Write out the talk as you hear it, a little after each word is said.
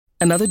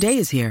Another day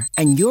is here,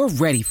 and you're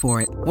ready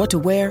for it. What to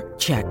wear?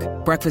 Check.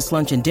 Breakfast,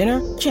 lunch, and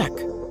dinner? Check.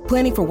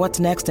 Planning for what's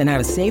next and how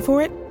to save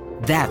for it?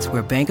 That's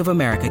where Bank of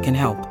America can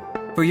help.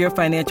 For your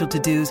financial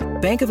to-dos,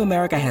 Bank of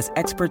America has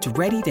experts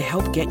ready to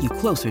help get you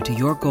closer to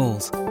your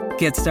goals.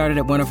 Get started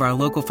at one of our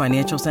local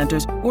financial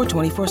centers or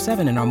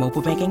 24/7 in our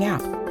mobile banking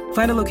app.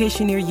 Find a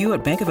location near you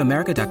at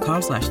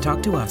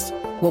bankofamerica.com/talktous.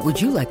 What would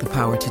you like the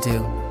power to do?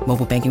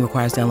 Mobile banking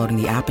requires downloading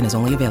the app and is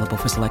only available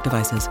for select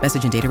devices.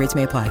 Message and data rates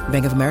may apply.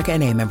 Bank of America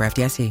N.A., member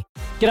FDIC.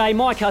 G'day,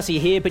 Mike Hussey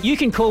here, but you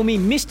can call me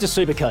Mr.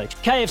 Supercoach.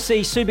 KFC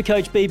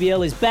Supercoach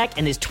BBL is back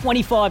and there's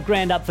 25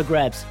 grand up for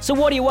grabs. So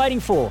what are you waiting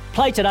for?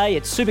 Play today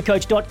at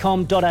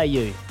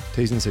supercoach.com.au.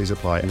 T's and C's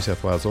apply. New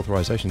South Wales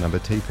authorisation number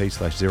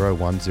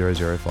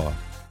TP/01005.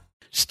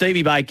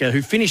 Stevie Baker,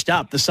 who finished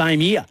up the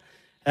same year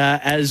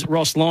as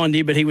Ross Lyon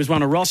did, but he was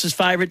one of Ross's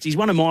favourites. He's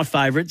one of my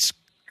favourites.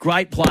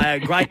 Great player,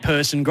 great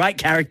person, great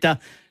character.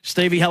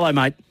 Stevie, hello,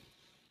 mate.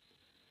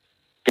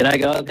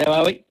 G'day, guys. How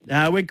are we?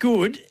 We're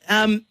good.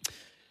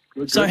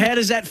 So how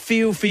does that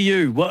feel for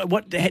you?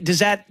 What does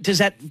that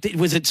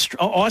was it?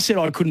 I said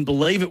I couldn't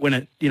believe it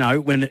when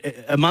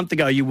a month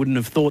ago you wouldn't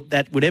have thought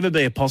that would ever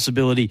be a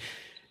possibility.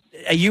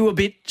 Are you a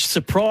bit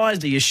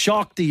surprised? Are you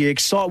shocked? Are you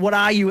excited? What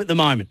are you at the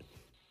moment?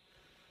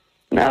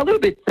 No, a little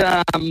bit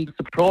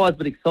surprised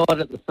but excited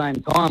at the same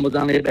time. It was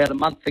only about a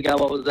month ago I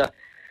was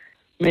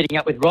meeting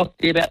up with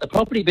Rossi about the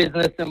property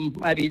business and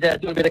maybe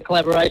doing a bit of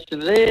collaboration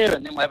there,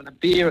 and then we're having a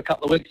beer a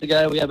couple of weeks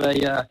ago. We have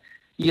a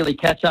yearly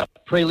catch-up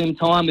prelim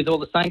time with all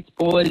the Saints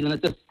boys, and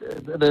it just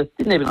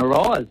didn't even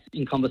arise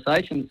in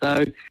conversation.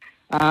 So,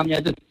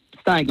 just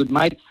staying good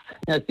mates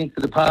since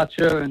the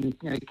departure and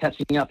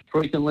catching up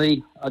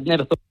frequently. I'd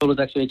never thought it was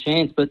actually a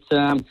chance, but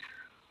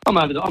I'm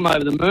over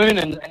the moon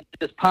and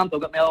just pumped. I've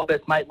got my old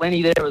best mate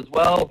Lenny there as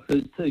well,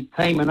 who's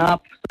teaming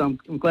up. So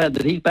I'm glad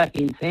that he's back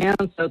in town.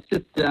 So it's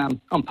just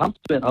I'm pumped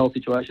about the whole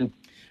situation.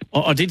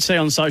 I did see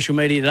on social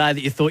media today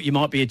that you thought you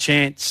might be a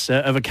chance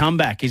of a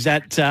comeback. Is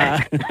that?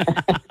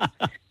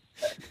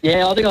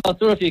 Yeah, I think I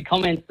saw a few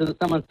comments that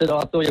someone said,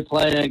 I saw you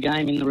play a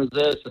game in the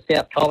reserves for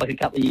South Colac a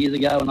couple of years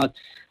ago, and I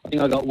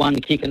think I got one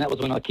kick, and that was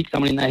when I kicked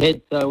someone in the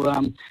head. So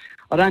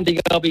I don't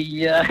think I'll be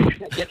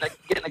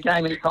getting a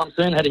game anytime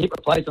soon. Had a hip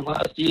replacement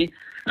last year,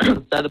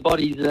 so the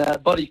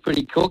body's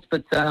pretty cooked.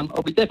 But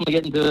I'll be definitely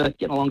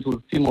getting along to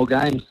a few more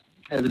games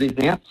as it is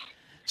now.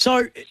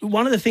 So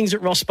one of the things that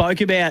Ross spoke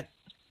about,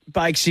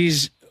 Bakes,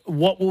 is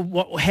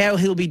how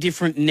he'll be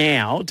different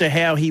now to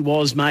how he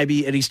was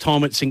maybe at his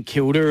time at St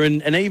Kilda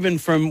and even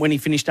from when he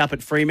finished up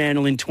at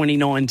Fremantle in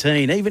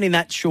 2019. Even in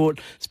that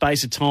short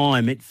space of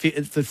time,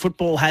 the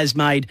football has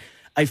made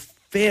a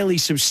fairly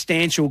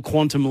substantial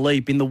quantum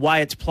leap in the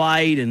way it's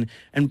played and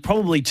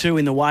probably too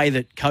in the way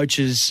that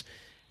coaches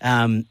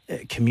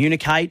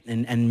communicate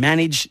and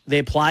manage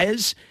their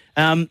players.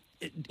 Do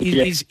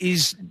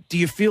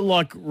you feel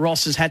like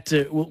Ross has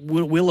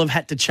will have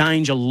had to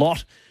change a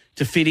lot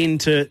to fit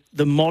into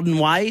the modern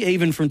way,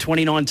 even from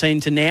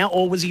 2019 to now,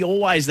 or was he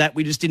always that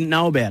we just didn't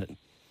know about it?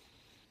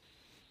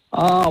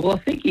 Oh, well, I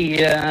think he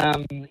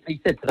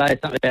said today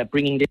something about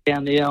bringing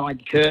down the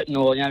Iron Curtain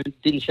or,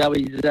 didn't show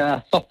his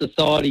softer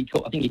side.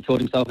 I think he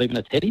called himself even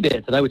a teddy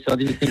bear today, which I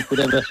didn't think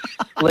would ever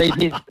leave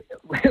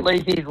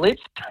his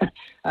lips.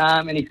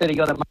 And he said he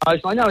got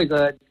emotional. I know he's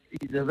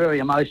a very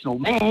emotional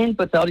man,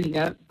 but I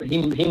didn't,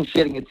 him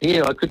shedding a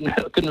tear, I couldn't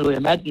really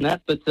imagine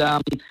that. But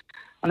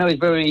I know he's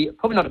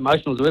probably not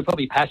emotional, so we're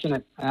probably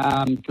passionate,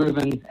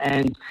 driven,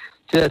 and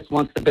just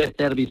wants the best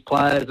out of his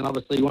players, and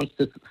obviously wants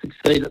to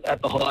succeed at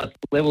the highest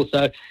level.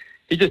 So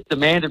he just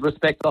demanded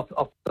respect off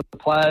the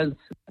players.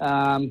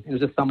 He was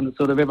just someone that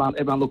sort of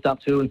everyone looked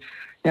up to. And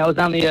it was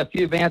only a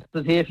few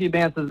bounces here, a few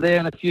bounces there,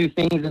 and a few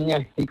things,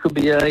 and he could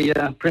be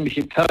a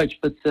premiership coach.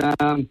 But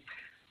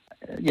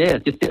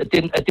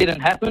it didn't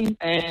happen,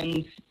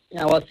 and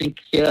I think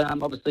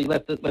obviously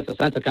left the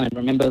Saints. I can't even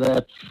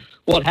remember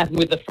what happened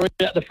with the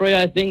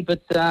Freo thing,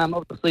 but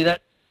obviously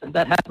that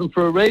happened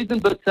for a reason.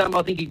 But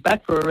I think he's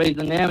back for a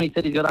reason now, and he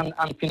said he's got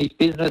unfinished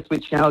business,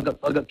 which I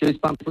got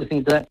goosebumps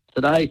listening to that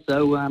today.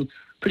 So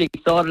pretty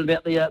excited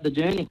about the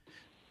journey.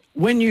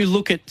 When you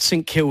look at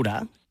St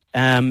Kilda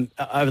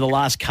over the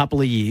last couple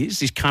of years,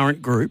 this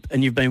current group,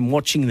 and you've been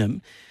watching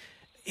them,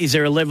 is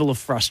there a level of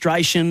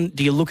frustration?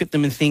 Do you look at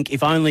them and think,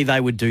 if only they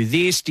would do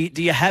this? Do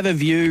you have a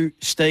view,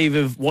 Steve,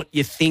 of what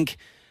you think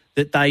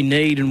that they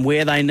need and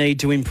where they need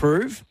to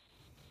improve?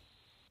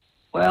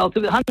 Well, to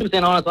be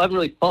 100% honest, I haven't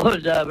really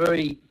followed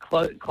very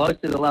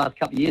closely the last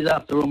couple of years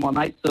after all my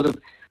mates sort of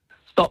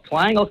stopped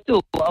playing. I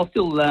still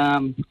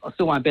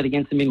won't bet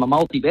against them in my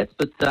multi-bets,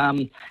 but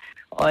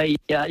I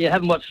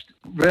haven't watched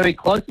very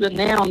closely. But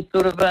now I'm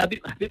sort of a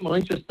bit more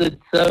interested.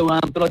 So,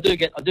 but I do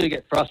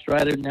get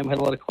frustrated, and then we had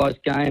a lot of close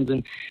games,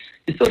 and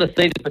you sort of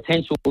see the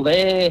potential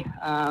there,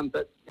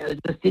 but it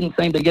just didn't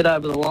seem to get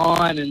over the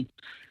line. And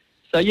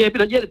so a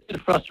bit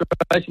of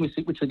frustration with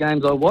which the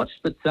games I watched.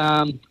 But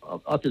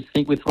I just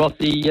think with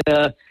Rossi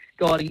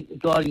guiding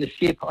the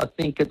ship, I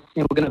think it's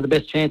we're going to have the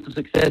best chance of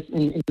success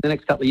in the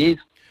next couple of years.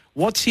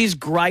 What's his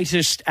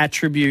greatest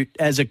attribute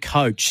as a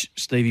coach,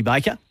 Stevie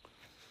Baker?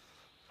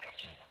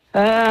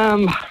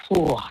 I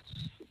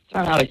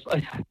don't know.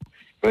 It's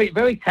very,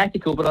 very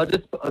tactical, but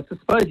I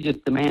suppose he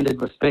just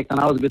demanded respect. And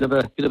I was a bit of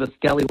a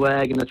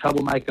scallywag and a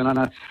troublemaker. And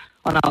I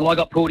know I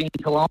got pulled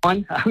into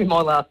line in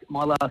my last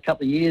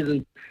couple of years,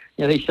 and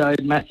he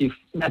showed massive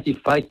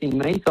faith in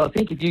me. So I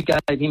think if you gave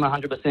him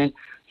 100%,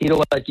 he'd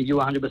always give you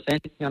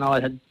 100%. I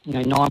had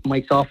 9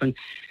 weeks off, and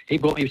he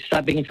brought me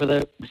straight back in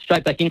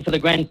for the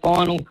grand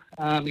final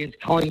against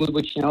Collingwood,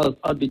 which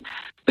I'd be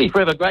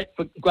forever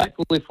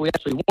grateful if we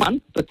actually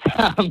won. But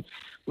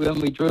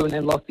when we drew and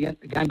then lost the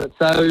game. But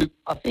so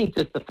I think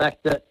just the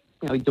fact that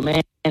he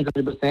demands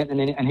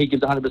 100% and he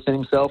gives 100%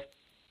 himself.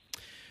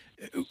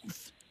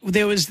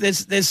 There's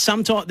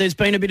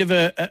been a bit of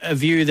a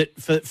view that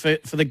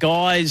for the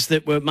guys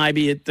that were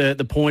maybe at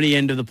the pointy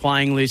end of the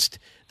playing list,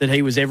 that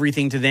he was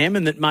everything to them,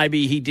 and that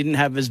maybe he didn't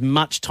have as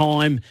much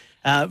time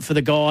for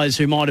the guys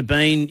who might have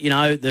been,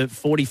 the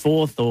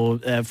 44th or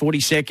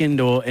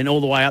 42nd and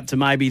all the way up to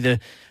maybe the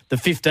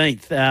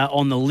 15th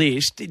on the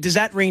list. Does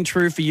that ring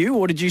true for you,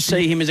 or did you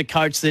see him as a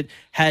coach that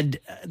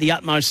had the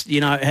utmost,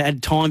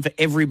 had time for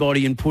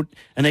everybody and put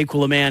an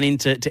equal amount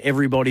into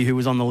everybody who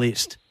was on the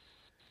list?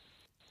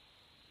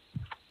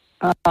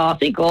 I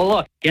think,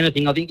 like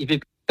anything, I think if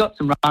you've got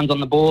some runs on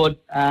the board,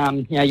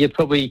 you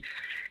probably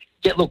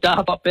get looked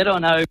after better. I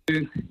know,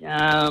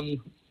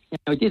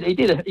 he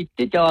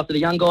did go after the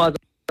young guys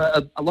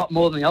a lot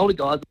more than the older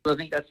guys, but I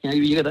think that's,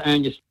 you got to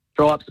earn your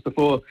stripes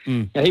before.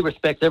 He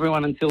respects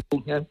everyone until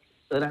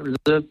they don't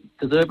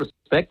deserve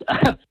respect.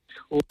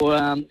 So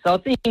I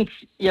think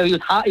he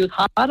was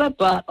harder,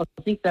 but I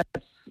think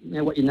that's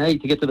what you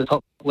need to get to the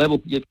top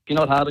level. If you're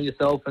not hard on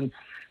yourself and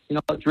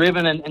you're not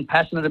driven and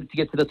passionate to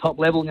get to the top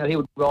level, he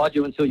would ride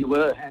you until you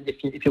were. And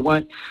if you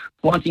weren't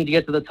wanting to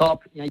get to the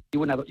top, you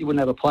wouldn't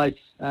have a place.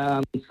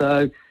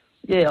 So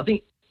yeah, I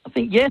think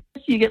yes,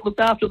 you get looked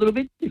after a little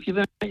bit if you've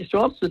earned your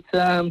stripes, but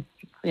I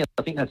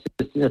think that's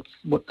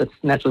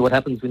naturally what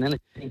happens with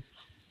anything.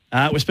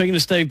 We're speaking to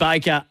Steve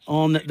Baker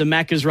on the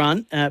Maccas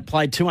run.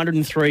 Played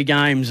 203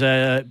 games,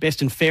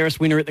 best and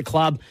fairest winner at the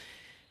club.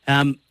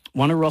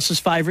 One of Ross's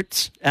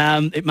favourites,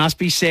 it must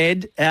be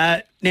said.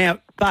 Now,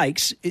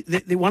 Bakes,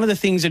 one of the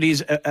things that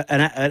is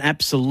an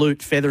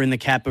absolute feather in the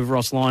cap of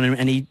Ross Lyon,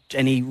 and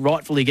he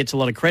rightfully gets a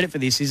lot of credit for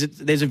this, is that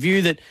there's a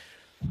view that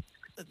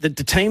the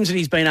teams that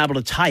he's been able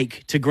to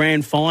take to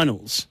grand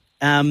finals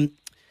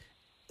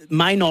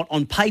may not,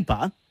 on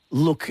paper,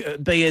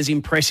 be as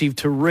impressive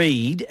to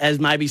read as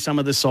maybe some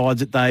of the sides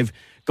that they've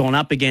gone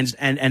up against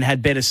and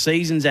had better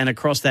seasons and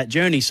across that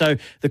journey. So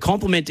the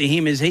compliment to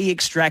him is he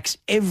extracts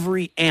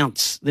every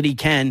ounce that he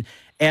can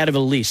out of a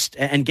list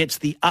and gets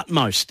the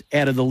utmost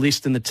out of the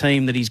list and the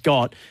team that he's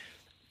got.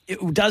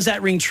 Does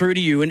that ring true to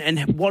you?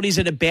 And what is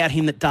it about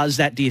him that does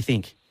that, do you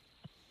think?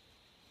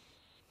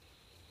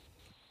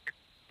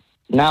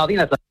 No, I think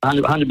that's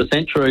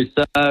 100% true.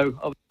 So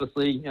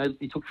obviously,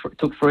 he took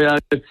Freo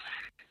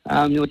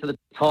nearly to the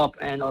top,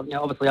 and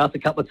obviously us a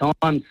couple of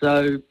times.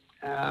 So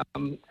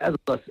as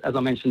I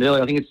mentioned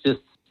earlier, I think it's just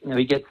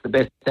he gets the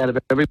best out of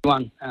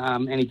everyone,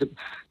 and he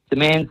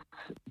demands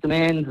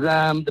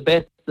the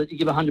best, that you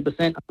give 100%. I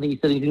think he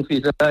said in his interview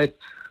today,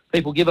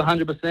 people give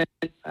 100%,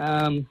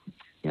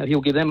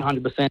 he'll give them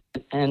 100%,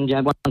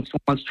 and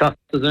once trust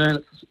is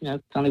earned,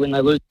 it's only when they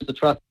lose the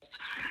trust.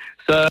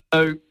 So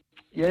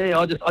yeah,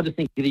 I just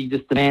think that he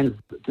just demands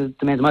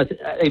most.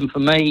 Even for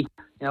me,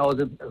 as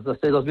I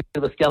said, I was a bit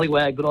of a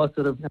scallywag, but I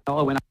sort of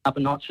I went up a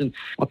notch, and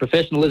my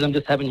professionalism,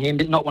 just having him,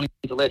 not wanting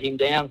to let him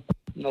down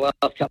in the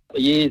last couple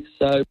of years.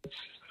 So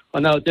I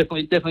know it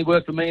definitely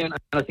worked for me, and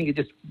I think it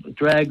just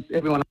drags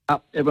everyone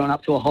up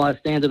to a higher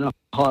standard and a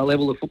higher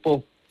level of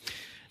football.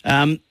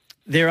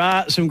 There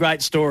are some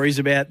great stories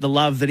about the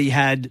love that he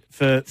had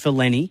for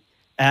Lenny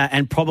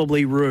and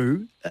probably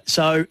Roo.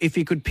 So if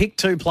you could pick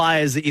two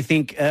players that you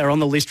think are on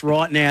the list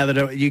right now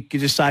that you could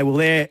just say, well,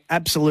 they're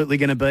absolutely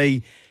going to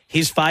be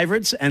his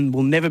favourites and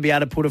will never be able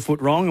to put a foot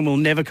wrong and will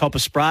never cop a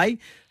spray,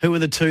 who are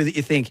the two that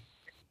you think?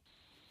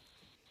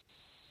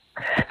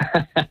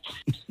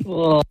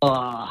 Well,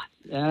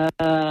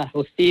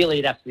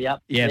 Steely'd have to be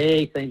up there.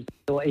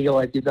 He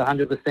always gives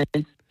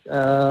 100%.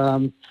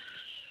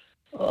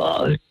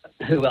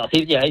 Who else?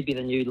 He'd be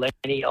the new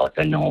Lenny. Oh, it's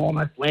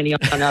enormous, Lenny.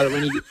 I know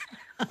Lenny.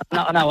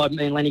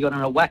 Lenny got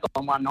on a whack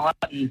on one night,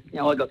 and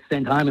I got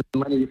sent home, and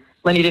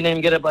Lenny didn't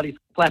even get a bloody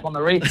slap on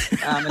the wrist,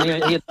 and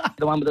he had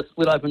the one with a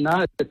split open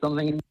nose or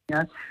something.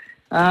 But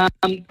I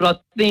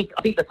think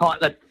the time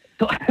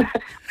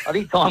I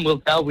think time will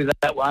tell with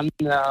that one.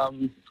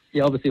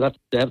 Obviously we'll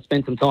have to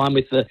spend some time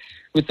with the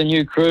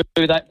new crew,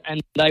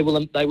 and they will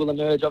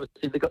emerge.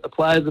 Obviously they've got the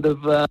players that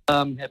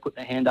have put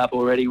their hand up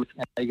already. You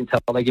can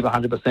tell they give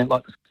 100%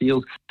 like the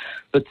Steels.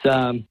 But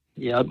I'm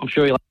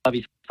sure he'll have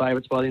his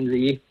favourites by the end of the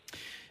year.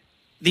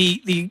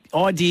 The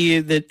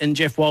idea that, and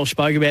Jeff Walsh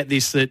spoke about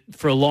this, that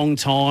for a long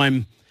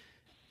time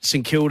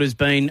St Kilda's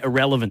been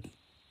irrelevant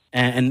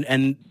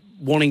and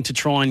wanting to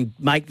try and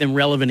make them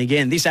relevant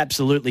again. This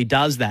absolutely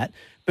does that.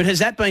 But has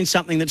that been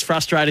something that's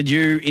frustrated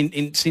you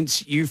in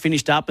since you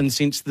finished up and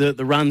since the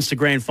runs to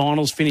grand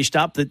finals finished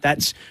up,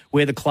 that's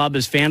where the club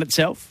has found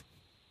itself?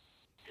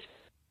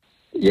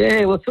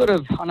 Yeah, well, sort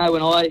of, I know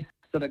when I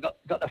sort of got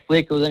the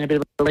flick, it was in a bit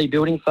of a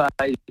rebuilding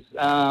phase.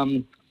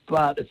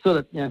 But it's sort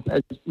of,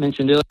 as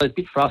mentioned earlier, it's a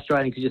bit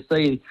frustrating because you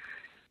see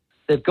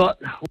they've got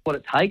what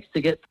it takes to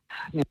get,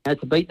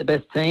 to beat the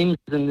best teams,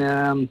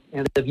 and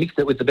they've mixed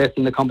it with the best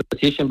in the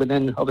competition. But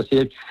then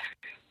obviously,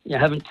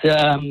 haven't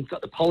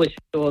got the polish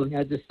or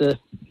just the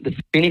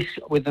finish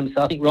with them.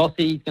 So I think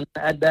Rossi's going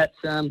to add that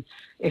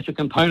extra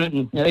component,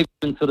 and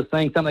even sort of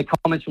seeing some of the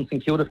comments from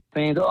St Kilda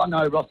fans. Oh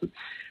no, Ross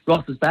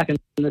is back, and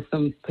there's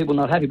some people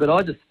not happy. But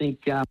I just think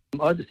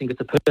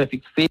it's a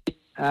perfect fit,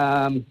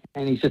 and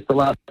he's just the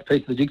last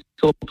piece of the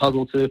jigsaw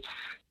puzzle to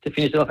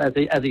finish it off. As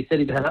he said,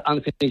 he had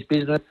unfinished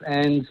business,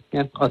 and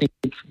I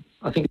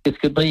think this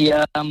could be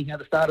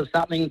the start of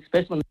something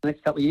special in the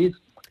next couple of years.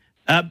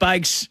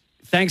 Bakes,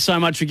 thanks so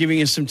much for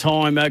giving us some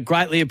time.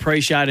 Greatly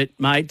appreciate it,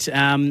 mate.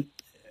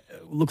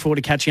 Look forward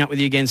to catching up with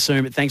you again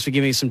soon, but thanks for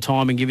giving us some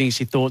time and giving us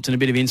your thoughts and a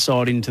bit of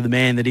insight into the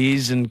man that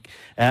is and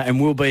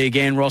will be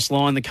again, Ross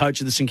Lyon, the coach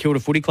of the St Kilda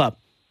Footy Club.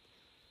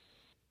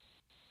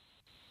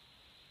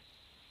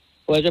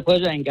 Pleasure,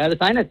 and go to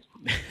Saints.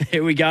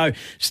 Here we go.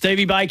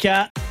 Stevie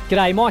Baker.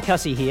 G'day, Mike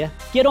Hussey here.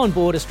 Get on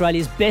board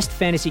Australia's best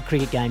fantasy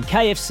cricket game,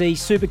 KFC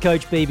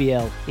Supercoach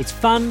BBL. It's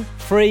fun,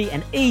 free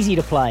and easy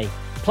to play.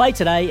 Play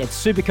today at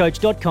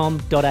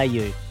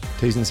supercoach.com.au.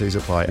 T's and C's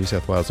apply. New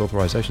South Wales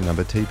authorisation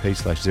number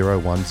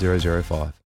TP/01005.